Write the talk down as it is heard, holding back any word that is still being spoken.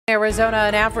Arizona,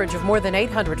 an average of more than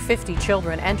 850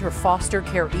 children enter foster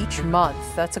care each month.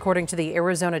 That's according to the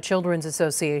Arizona Children's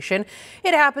Association.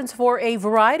 It happens for a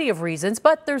variety of reasons,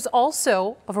 but there's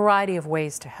also a variety of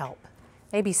ways to help.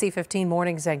 ABC 15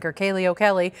 Mornings anchor Kaylee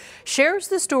O'Kelly shares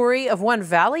the story of one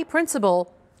Valley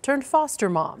principal turned foster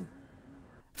mom.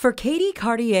 For Katie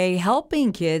Cartier,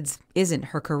 helping kids isn't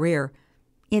her career.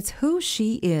 It's who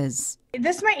she is.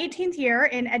 This is my 18th year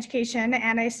in education,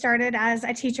 and I started as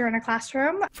a teacher in a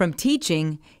classroom. From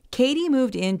teaching, Katie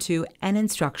moved into an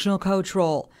instructional coach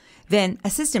role, then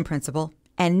assistant principal,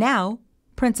 and now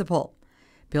principal,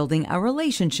 building a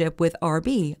relationship with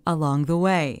RB along the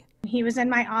way. He was in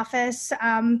my office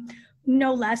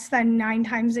no less than 9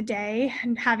 times a day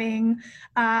and having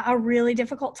a really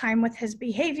difficult time with his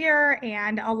behavior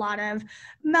and a lot of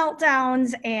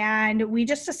meltdowns, and we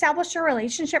just established a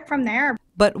relationship from there.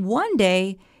 But one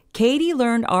day, Katie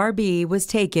learned RB was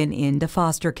taken into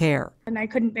foster care. And I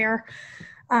couldn't bear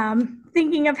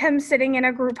thinking of him sitting in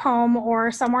a group home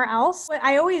or somewhere else.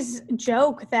 I always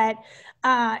joke that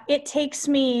it takes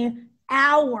me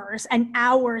hours and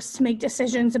hours to make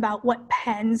decisions about what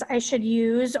pens I should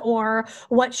use or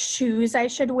what shoes I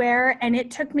should wear. And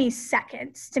it took me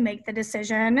seconds to make the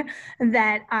decision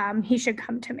that he should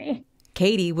come to me.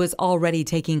 Katie was already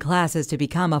taking classes to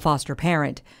become a foster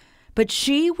parent, but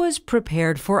she was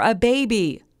prepared for a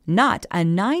baby, not a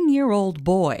 9-year-old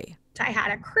boy. I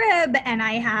had a crib and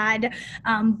I had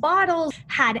bottles,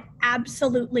 had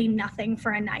absolutely nothing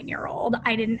for a 9-year-old.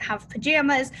 I didn't have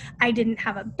pajamas. I didn't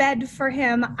have a bed for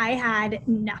him. I had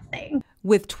nothing.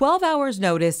 With 12 hours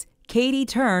notice, Katie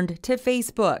turned to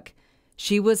Facebook.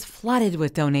 She was flooded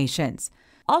with donations.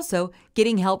 Also,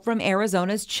 getting help from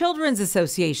Arizona's Children's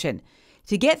Association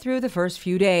to get through the first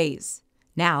few days.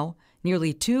 Now,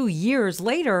 nearly 2 years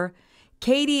later,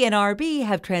 Katie and RB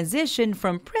have transitioned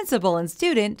from principal and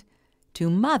student to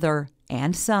mother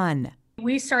and son.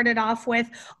 We started off with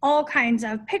all kinds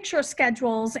of picture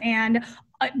schedules and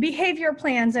behavior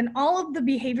plans and all of the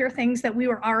behavior things that we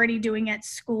were already doing at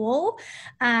school.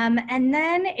 And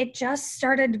then it just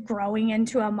started growing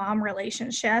into a mom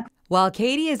relationship. While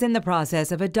Katie is in the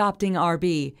process of adopting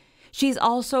RB, she's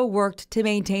also worked to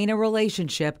maintain a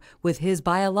relationship with his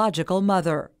biological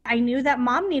mother. I knew that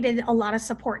mom needed a lot of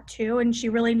support too, and she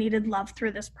really needed love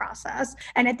through this process.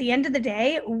 And at the end of the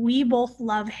day, we both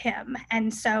love him.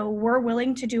 And so we're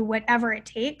willing to do whatever it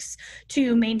takes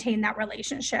to maintain that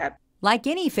relationship. Like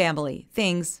any family,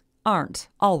 things aren't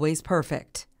always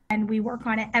perfect. And we work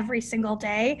on it every single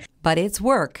day. But it's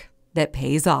work that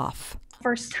pays off.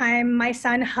 First time my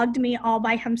son hugged me all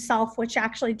by himself, which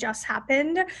actually just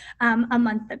happened a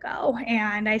month ago.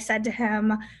 And I said to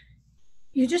him,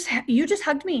 you just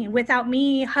hugged me without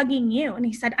me hugging you. And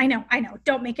he said, I know,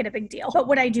 don't make it a big deal. But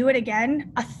would I do it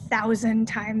again? 1,000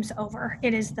 times over.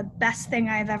 It is the best thing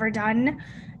I've ever done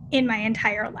in my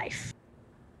entire life.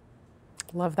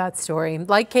 Love that story.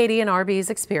 Like Katie and RB's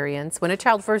experience, when a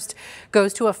child first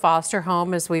goes to a foster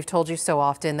home, as we've told you so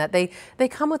often, that they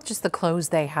come with just the clothes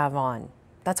they have on.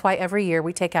 That's why every year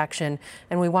we take action,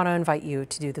 and we want to invite you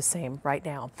to do the same right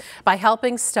now by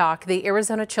helping stock the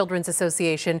Arizona Children's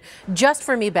Association Just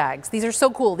For Me bags. These are so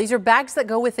cool. These are bags that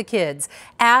go with the kids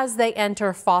as they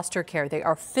enter foster care. They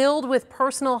are filled with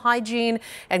personal hygiene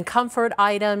and comfort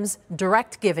items,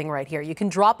 direct giving right here. You can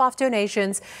drop off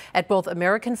donations at both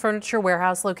American Furniture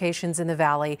Warehouse locations in the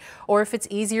Valley, or if it's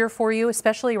easier for you,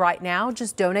 especially right now,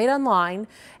 just donate online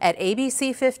at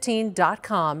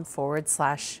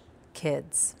abc15.com/kids.